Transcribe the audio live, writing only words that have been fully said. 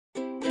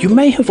You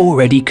may have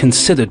already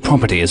considered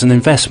property as an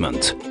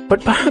investment,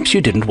 but perhaps you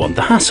didn't want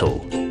the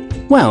hassle.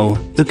 Well,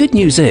 the good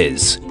news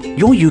is,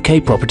 your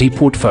UK property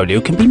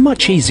portfolio can be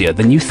much easier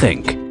than you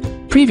think.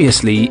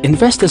 Previously,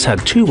 investors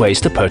had two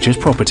ways to purchase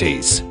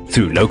properties,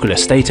 through local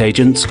estate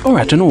agents or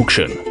at an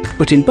auction.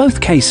 But in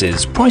both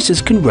cases,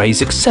 prices can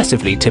raise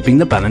excessively, tipping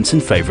the balance in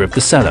favour of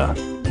the seller.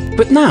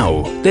 But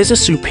now, there's a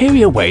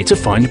superior way to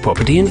find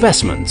property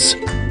investments: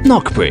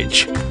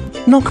 KnockBridge.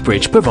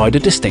 KnockBridge provide a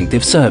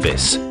distinctive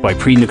service by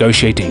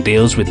pre-negotiating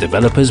deals with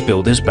developers,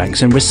 builders,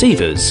 banks and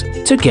receivers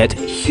to get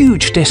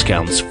huge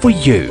discounts for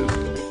you.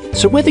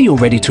 So whether you're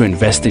ready to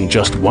invest in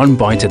just one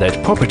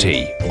buy-to-let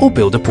property or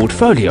build a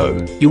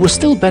portfolio, you will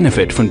still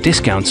benefit from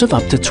discounts of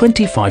up to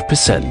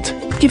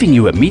 25%, giving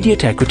you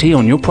immediate equity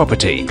on your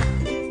property.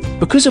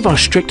 Because of our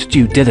strict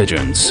due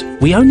diligence,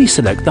 we only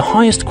select the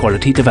highest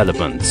quality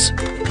developments.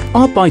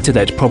 Our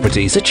buy-to-let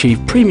properties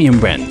achieve premium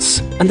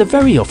rents and are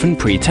very often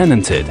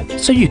pre-tenanted,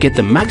 so you get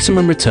the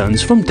maximum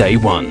returns from day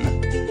one.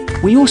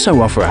 We also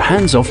offer a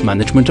hands-off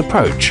management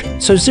approach,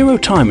 so zero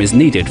time is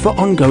needed for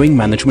ongoing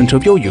management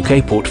of your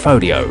UK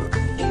portfolio.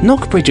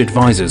 KnockBridge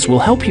advisors will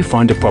help you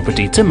find a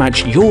property to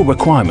match your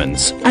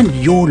requirements and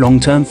your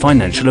long-term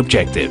financial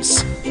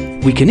objectives.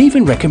 We can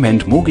even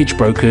recommend mortgage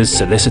brokers,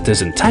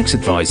 solicitors and tax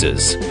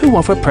advisors who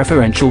offer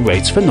preferential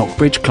rates for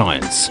KnockBridge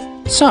clients.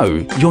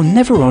 So, you're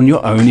never on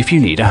your own if you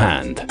need a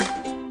hand.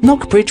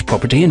 KnockBridge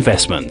Property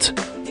Investment.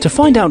 To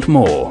find out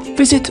more,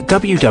 visit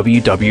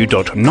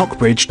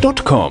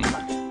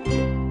www.knockbridge.com.